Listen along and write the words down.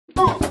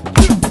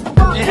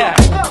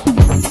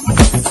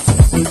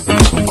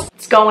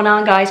going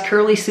on, guys?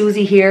 Curly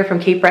Susie here from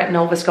Cape Breton,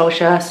 Nova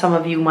Scotia. Some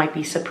of you might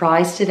be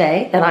surprised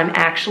today that I'm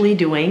actually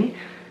doing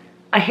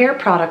a hair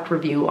product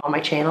review on my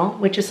channel,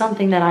 which is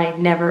something that I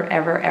never,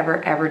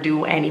 ever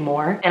do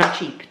anymore. And I'm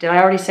cheap. Did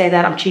I already say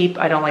that? I'm cheap.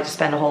 I don't like to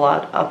spend a whole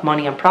lot of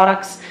money on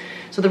products.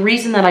 So the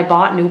reason that I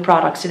bought new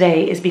products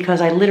today is because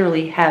I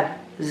literally have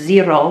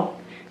zero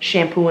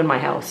shampoo in my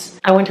house.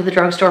 I went to the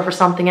drugstore for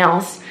something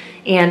else,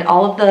 and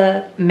all of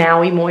the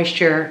MAUI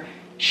Moisture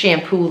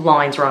shampoo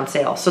lines are on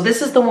sale. So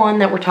this is the one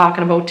that we're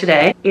talking about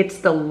today. It's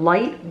the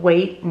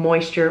Lightweight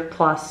Moisture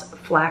Plus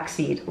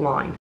Flaxseed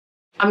line.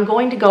 I'm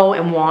going to go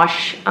and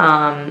wash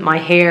my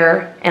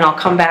hair, and I'll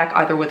come back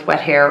either with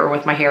wet hair or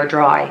with my hair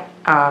dry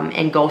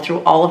and go through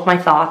all of my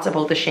thoughts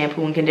about the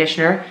shampoo and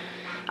conditioner.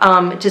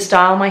 To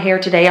style my hair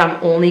today,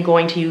 I'm only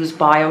going to use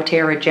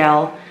Biotera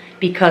gel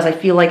because I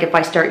feel like if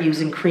I start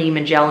using cream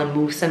and gel and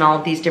mousse and all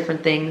of these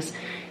different things,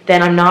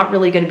 then I'm not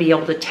really going to be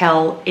able to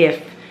tell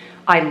if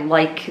I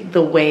like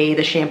the way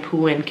the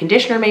shampoo and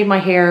conditioner made my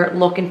hair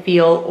look and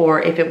feel,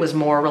 or if it was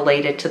more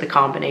related to the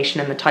combination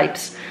and the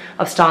types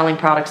of styling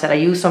products that I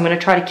use. So I'm going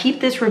to try to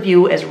keep this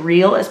review as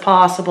real as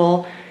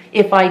possible.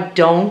 If I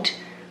don't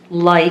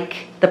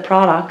like the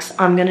products,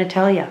 I'm going to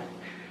tell you.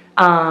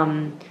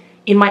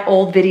 In my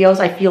old videos,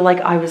 I feel like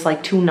I was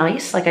like too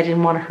nice, like I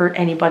didn't want to hurt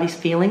anybody's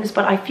feelings,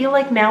 but I feel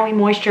like MAUI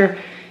Moisture,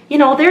 you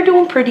know, they're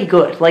doing pretty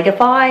good. Like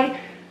if I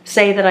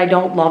say that I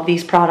don't love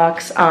these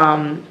products,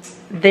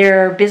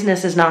 their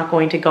business is not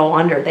going to go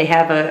under. They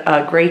have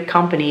a great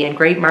company and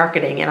great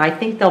marketing, and I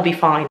think they'll be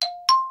fine.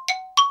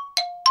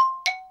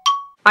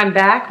 I'm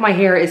back. My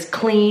hair is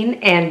clean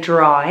and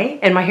dry,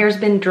 and my hair's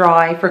been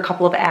dry for a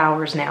couple of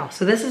hours now.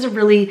 So this is a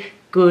really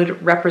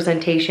good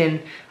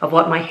representation of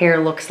what my hair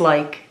looks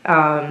like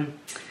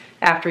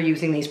after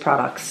using these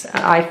products.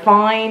 I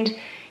find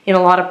in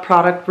a lot of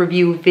product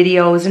review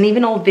videos and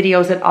even old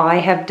videos that I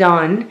have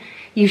done,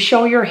 you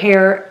show your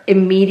hair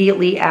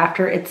immediately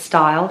after it's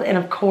styled, and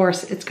of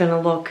course it's going to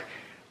look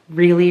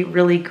really,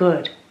 really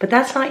good. But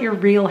that's not your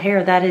real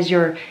hair. That is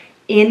your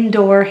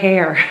indoor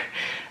hair.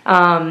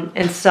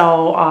 And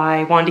so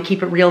I wanted to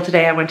keep it real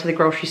today. I went to the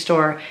grocery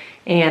store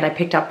and I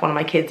picked up one of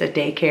my kids at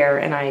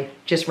daycare, and I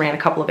just ran a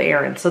couple of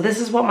errands. So this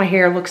is what my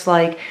hair looks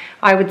like,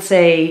 I would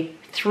say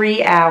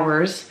 3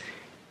 hours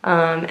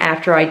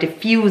after I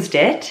diffused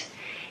it.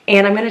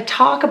 And I'm going to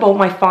talk about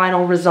my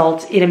final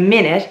results in a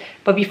minute,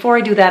 but before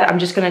I do that, I'm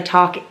just going to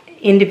talk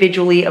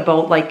individually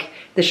about like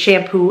the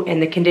shampoo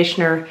and the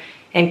conditioner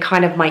and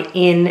kind of my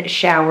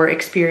in-shower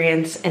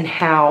experience and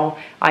how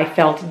I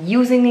felt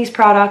using these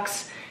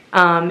products,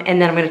 and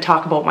then I'm going to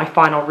talk about my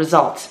final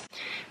results.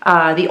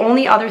 The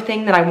only other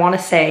thing that I want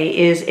to say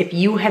is if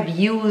you have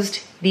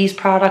used these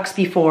products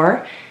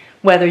before,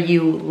 whether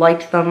you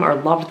liked them or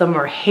loved them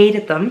or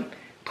hated them,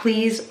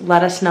 please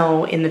let us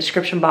know in the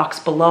description box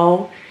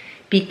below,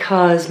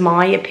 because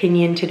my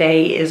opinion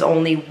today is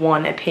only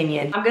one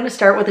opinion. I'm going to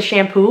start with the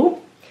shampoo.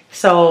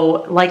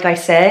 So like I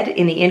said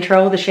in the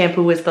intro, the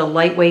shampoo is the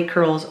Lightweight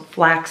Curls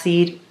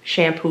Flaxseed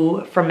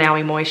shampoo from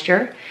MAUI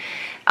Moisture.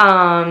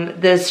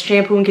 The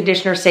shampoo and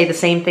conditioner say the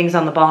same things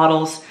on the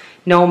bottles.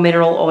 No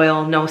mineral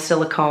oil, no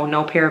silicone,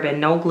 no paraben,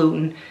 no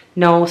gluten,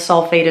 no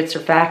sulfated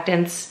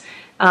surfactants,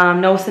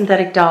 no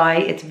synthetic dye.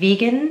 It's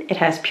vegan, it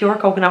has pure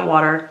coconut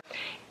water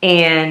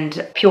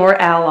and pure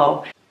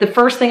aloe. The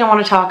first thing I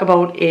want to talk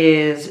about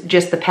is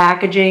just the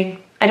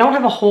packaging. I don't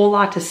have a whole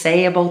lot to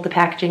say about the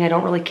packaging. I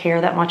don't really care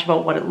that much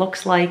about what it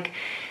looks like.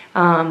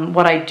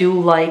 What I do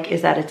like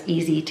is that it's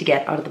easy to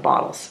get out of the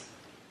bottles.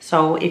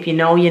 So if you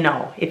know, you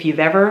know. If you've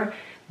ever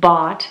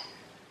bought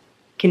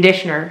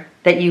conditioner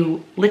that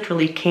you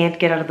literally can't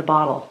get out of the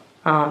bottle,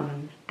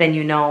 then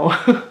you know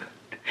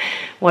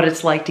what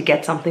it's like to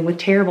get something with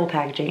terrible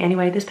packaging.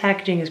 Anyway, this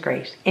packaging is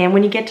great. And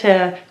when you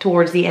get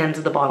towards the ends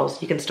of the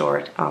bottles, you can store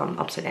it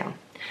upside down.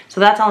 So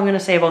that's all I'm going to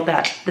say about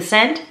that. The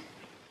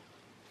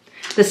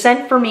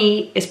scent for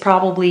me is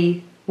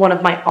probably one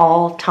of my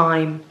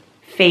all-time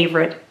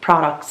favorite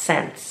product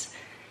scents.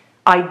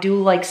 I do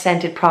like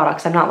scented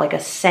products. I'm not like a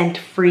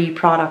scent-free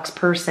products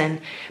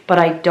person, but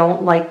I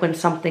don't like when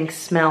something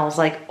smells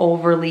like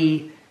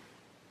overly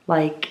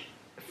like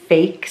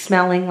fake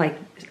smelling, like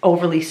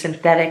overly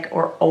synthetic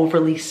or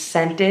overly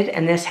scented.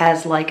 And this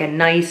has like a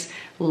nice,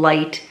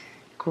 light,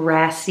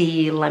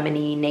 grassy,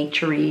 lemony,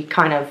 naturey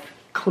kind of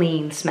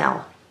clean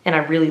smell. And I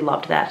really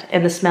loved that.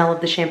 And the smell of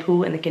the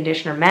shampoo and the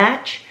conditioner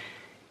match,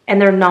 and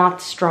they're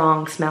not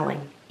strong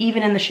smelling,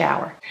 even in the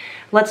shower.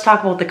 Let's talk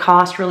about the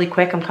cost really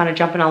quick. I'm kind of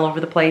jumping all over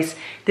the place.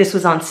 This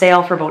was on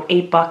sale for about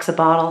 $8 a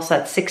bottle, so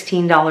that's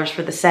 $16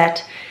 for the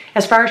set.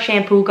 As far as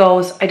shampoo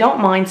goes, I don't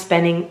mind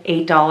spending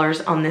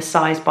 $8 on this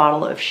size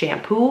bottle of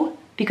shampoo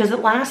because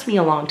it lasts me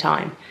a long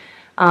time.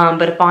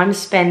 But if I'm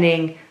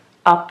spending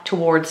up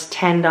towards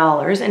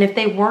 $10, and if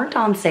they weren't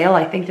on sale,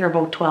 I think they're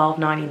about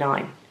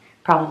 $12.99.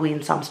 Probably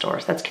in some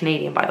stores. That's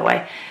Canadian, by the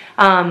way.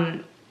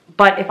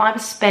 But if I'm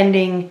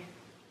spending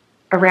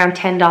around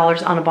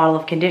 $10 on a bottle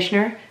of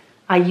conditioner,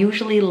 I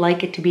usually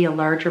like it to be a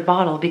larger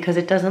bottle because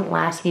it doesn't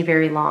last me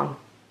very long.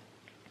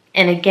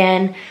 And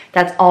again,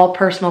 that's all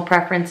personal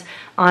preference.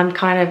 I'm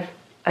kind of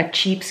a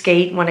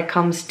cheapskate when it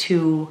comes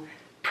to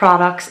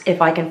products.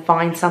 If I can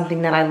find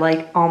something that I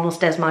like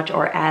almost as much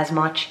or as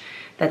much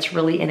that's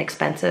really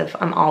inexpensive,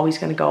 I'm always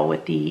going to go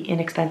with the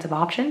inexpensive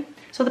option.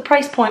 So the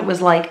price point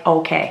was like,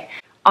 okay.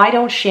 I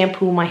don't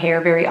shampoo my hair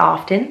very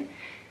often.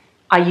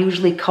 I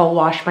usually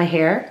co-wash my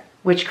hair,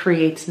 which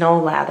creates no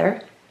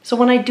lather. So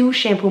when I do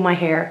shampoo my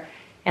hair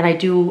and I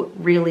do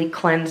really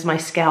cleanse my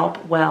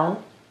scalp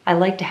well, I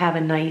like to have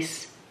a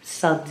nice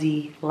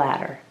sudsy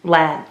lather.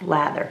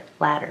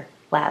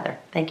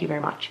 Thank you very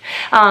much.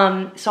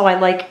 So I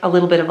like a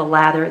little bit of a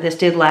lather. This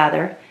did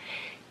lather.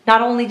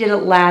 Not only did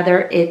it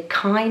lather, it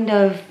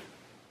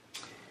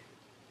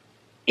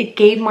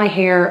gave my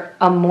hair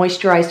a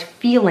moisturized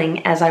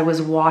feeling as I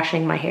was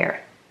washing my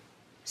hair.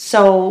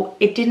 So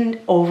it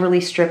didn't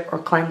overly strip or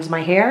cleanse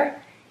my hair.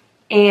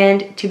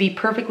 And to be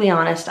perfectly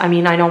honest, I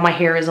mean, I know my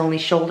hair is only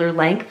shoulder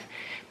length,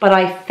 but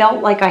I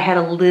felt like I had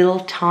a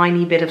little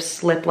tiny bit of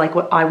slip, like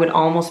what I would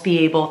almost be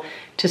able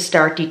to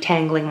start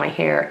detangling my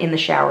hair in the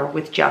shower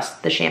with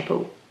just the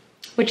shampoo,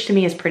 which to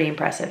me is pretty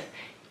impressive.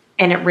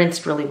 And it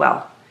rinsed really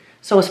well.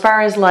 So as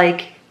far as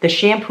like the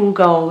shampoo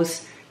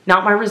goes,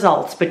 not my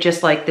results, but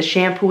just like the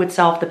shampoo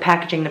itself, the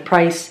packaging, the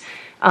price,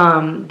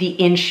 the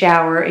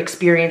in-shower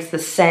experience, the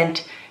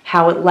scent,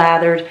 how it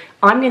lathered,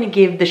 I'm going to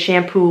give the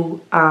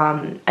shampoo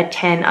a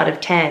 10 out of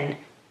 10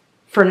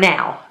 for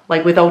now,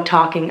 like without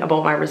talking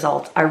about my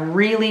results. I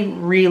really,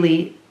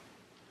 really,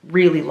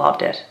 really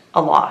loved it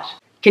a lot.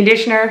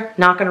 Conditioner,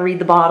 not going to read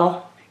the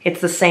bottle.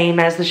 It's the same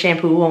as the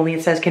shampoo, only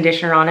it says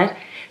conditioner on it.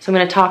 So I'm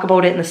going to talk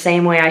about it in the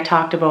same way I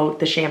talked about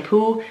the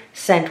shampoo.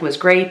 Scent was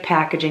great,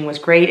 packaging was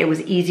great. It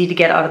was easy to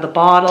get out of the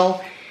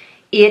bottle.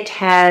 It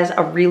has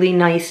a really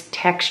nice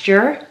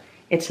texture.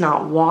 It's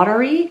not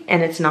watery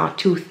and it's not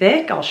too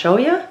thick. I'll show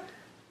you.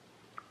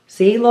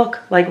 See, look,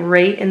 like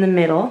right in the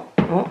middle.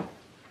 Oh,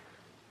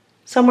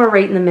 somewhere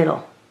right in the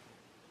middle.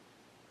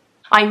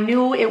 I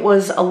knew it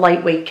was a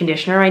lightweight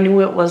conditioner. I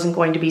knew it wasn't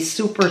going to be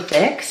super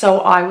thick, so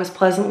I was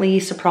pleasantly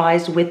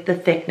surprised with the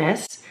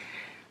thickness.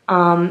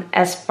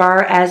 As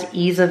far as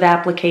ease of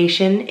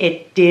application,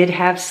 it did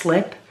have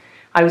slip.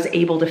 I was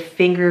able to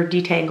finger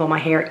detangle my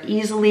hair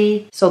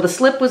easily, so the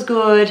slip was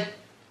good.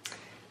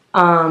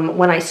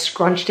 When I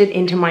scrunched it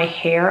into my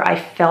hair, I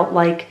felt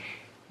like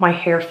my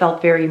hair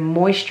felt very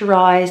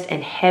moisturized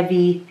and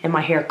heavy, and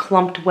my hair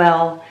clumped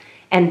well,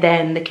 and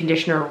then the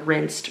conditioner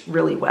rinsed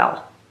really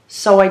well.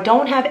 So I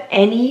don't have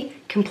any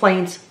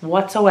complaints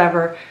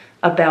whatsoever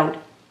about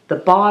the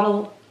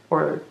bottle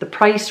or the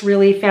price.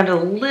 Really found it a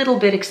little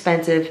bit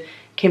expensive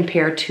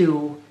compared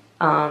to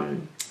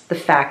the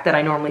fact that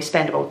I normally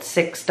spend about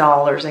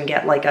 $6 and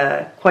get like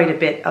quite a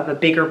bit of a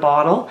bigger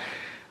bottle.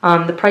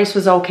 The price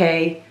was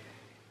okay.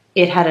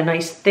 It had a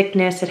nice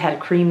thickness, it had a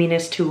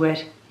creaminess to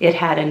it. It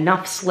had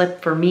enough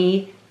slip for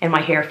me, and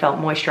my hair felt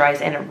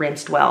moisturized and it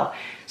rinsed well.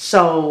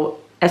 So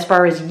as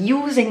far as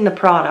using the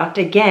product,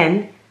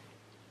 again,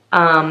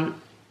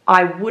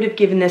 I would have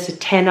given this a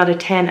 10 out of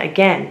 10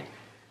 again.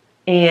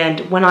 And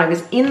when I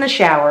was in the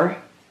shower,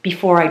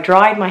 before I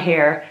dried my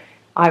hair,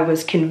 I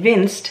was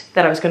convinced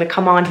that I was going to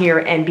come on here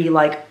and be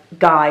like,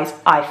 guys,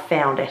 I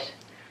found it.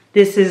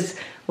 This is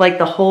like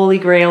the holy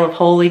grail of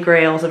holy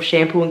grails of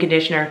shampoo and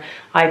conditioner.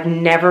 I've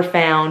never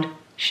found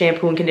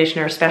shampoo and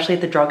conditioner, especially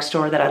at the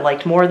drugstore, that I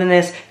liked more than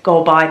this.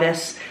 Go buy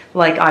this.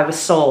 Like, I was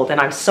sold,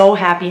 and I'm so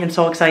happy and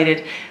so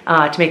excited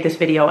to make this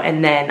video,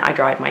 and then I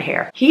dried my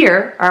hair.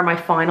 Here are my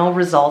final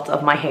results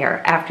of my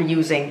hair after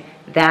using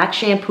that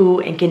shampoo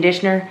and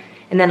conditioner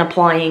and then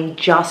applying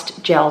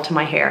just gel to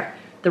my hair.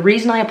 The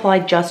reason I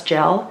applied just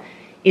gel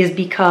is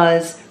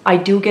because I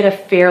do get a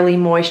fairly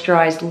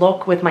moisturized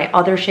look with my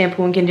other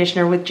shampoo and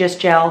conditioner with just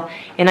gel,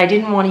 and I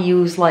didn't want to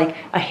use like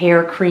a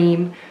hair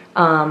cream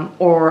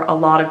or a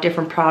lot of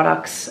different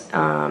products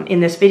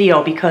in this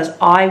video, because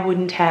I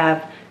wouldn't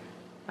have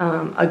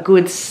a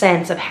good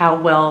sense of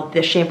how well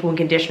the shampoo and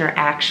conditioner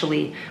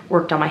actually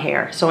worked on my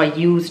hair. So I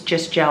used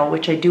just gel,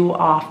 which I do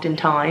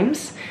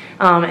oftentimes,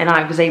 and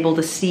I was able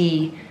to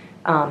see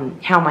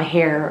how my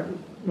hair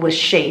was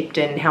shaped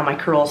and how my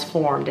curls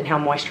formed and how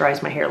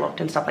moisturized my hair looked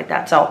and stuff like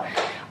that. So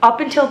up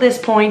until this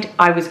point,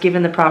 I was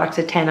giving the products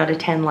a 10 out of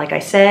 10, like I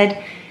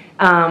said.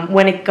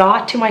 When it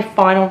got to my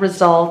final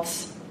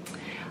results,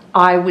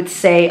 I would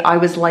say I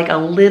was like a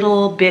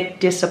little bit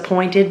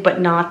disappointed,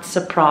 but not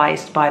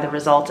surprised by the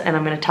results. And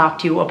I'm going to talk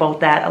to you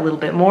about that a little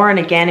bit more. And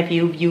again, if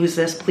you've used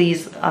this,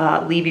 please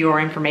leave your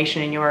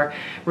information and your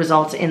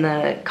results in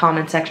the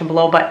comment section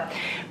below. But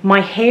my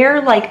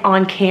hair, like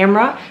on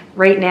camera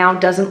right now,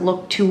 doesn't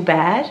look too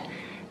bad.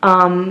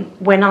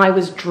 When I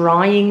was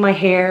drying my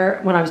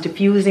hair, when I was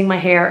diffusing my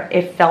hair,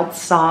 it felt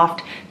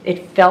soft.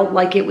 It felt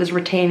like it was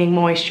retaining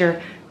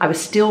moisture. I was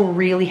still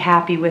really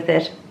happy with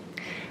it.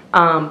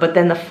 But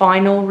then the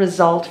final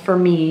result for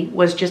me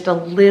was just a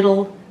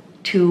little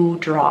too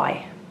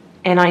dry.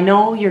 And I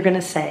know you're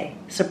gonna say,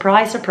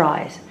 surprise,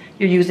 surprise,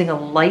 you're using a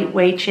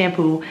lightweight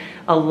shampoo,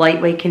 a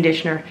lightweight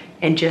conditioner,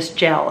 and just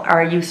gel.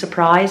 Are you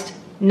surprised?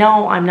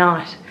 No, I'm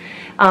not.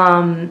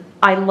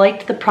 I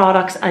liked the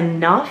products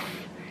enough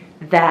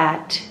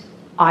that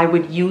I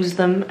would use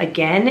them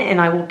again, and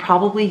I will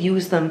probably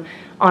use them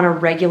on a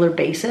regular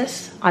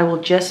basis. I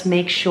will just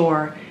make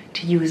sure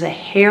to use a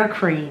hair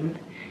cream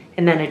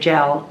and then a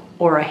gel,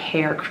 or a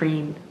hair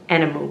cream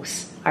and a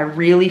mousse. I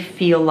really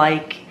feel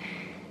like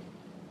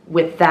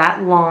with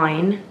that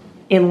line,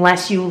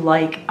 unless you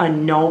like a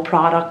no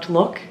product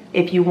look,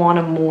 if you want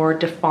a more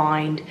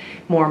defined,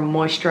 more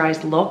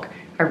moisturized look,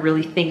 I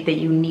really think that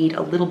you need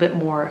a little bit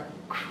more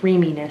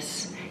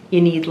creaminess.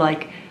 You need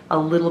like a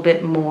little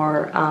bit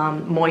more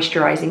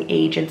moisturizing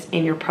agents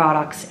in your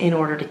products in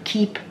order to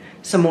keep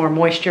some more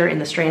moisture in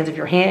the strands of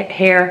your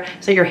hair,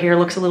 so your hair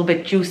looks a little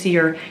bit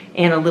juicier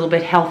and a little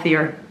bit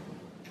healthier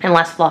and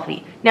less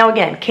fluffy. Now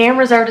again,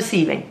 cameras are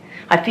deceiving.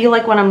 I feel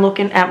like when I'm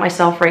looking at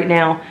myself right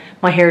now,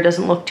 my hair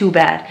doesn't look too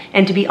bad.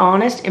 And to be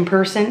honest, in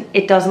person,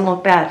 it doesn't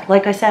look bad.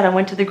 Like I said, I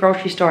went to the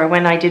grocery store. I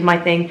went and I did my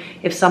thing.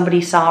 If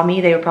somebody saw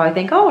me, they would probably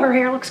think, oh, her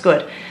hair looks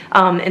good.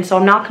 And so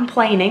I'm not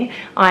complaining.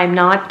 I'm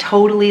not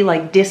totally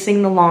like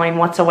dissing the line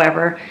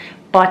whatsoever.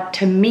 But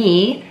to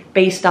me,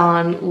 based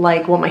on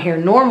like what my hair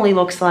normally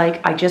looks like,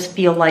 I just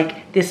feel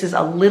like this is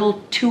a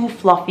little too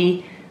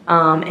fluffy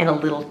and a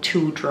little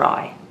too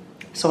dry.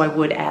 So I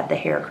would add the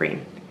hair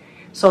cream.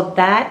 So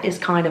that is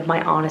kind of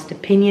my honest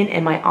opinion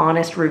and my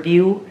honest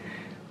review.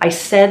 I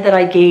said that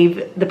I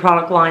gave the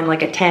product line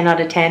like a 10 out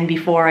of 10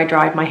 before I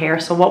dried my hair.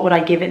 So what would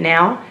I give it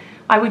now?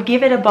 I would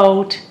give it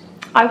about,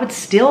 I would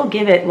still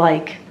give it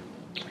like,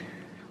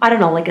 I don't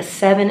know, like a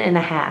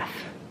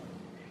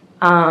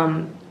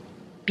 7.5.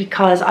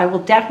 Because I will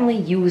definitely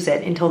use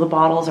it until the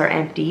bottles are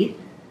empty.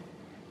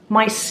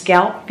 My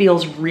scalp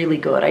feels really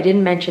good. I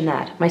didn't mention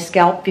that. My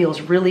scalp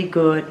feels really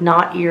good,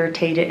 not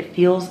irritated. It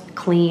feels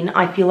clean.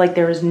 I feel like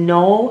there is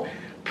no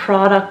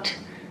product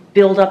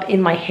buildup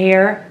in my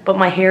hair, but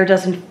my hair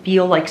doesn't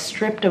feel like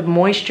stripped of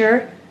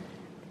moisture.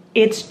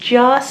 It's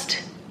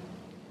just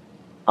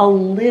a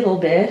little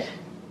bit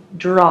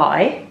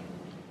dry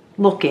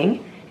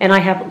looking, and I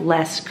have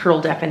less curl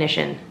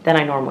definition than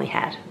I normally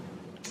had.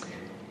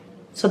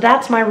 So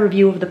that's my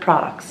review of the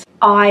products.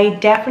 I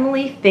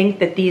definitely think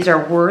that these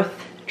are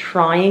worth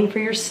trying for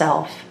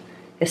yourself,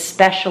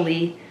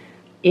 especially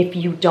if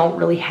you don't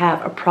really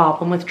have a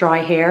problem with dry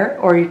hair,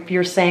 or if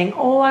you're saying,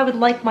 oh, I would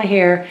like my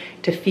hair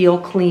to feel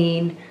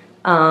clean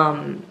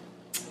and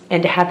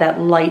to have that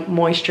light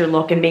moisture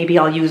look, and maybe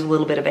I'll use a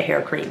little bit of a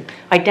hair cream.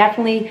 I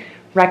definitely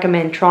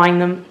recommend trying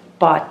them,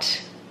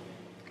 but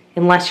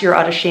unless you're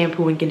out of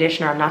shampoo and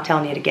conditioner, I'm not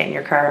telling you to get in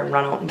your car and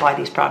run out and buy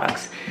these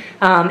products.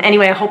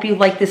 Anyway, I hope you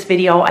liked this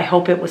video. I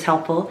hope it was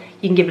helpful.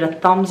 You can give it a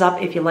thumbs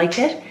up if you liked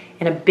it,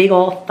 and a big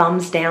old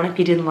thumbs down if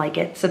you didn't like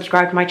it.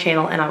 Subscribe to my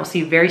channel, and I will see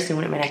you very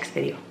soon in my next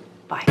video.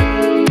 Bye.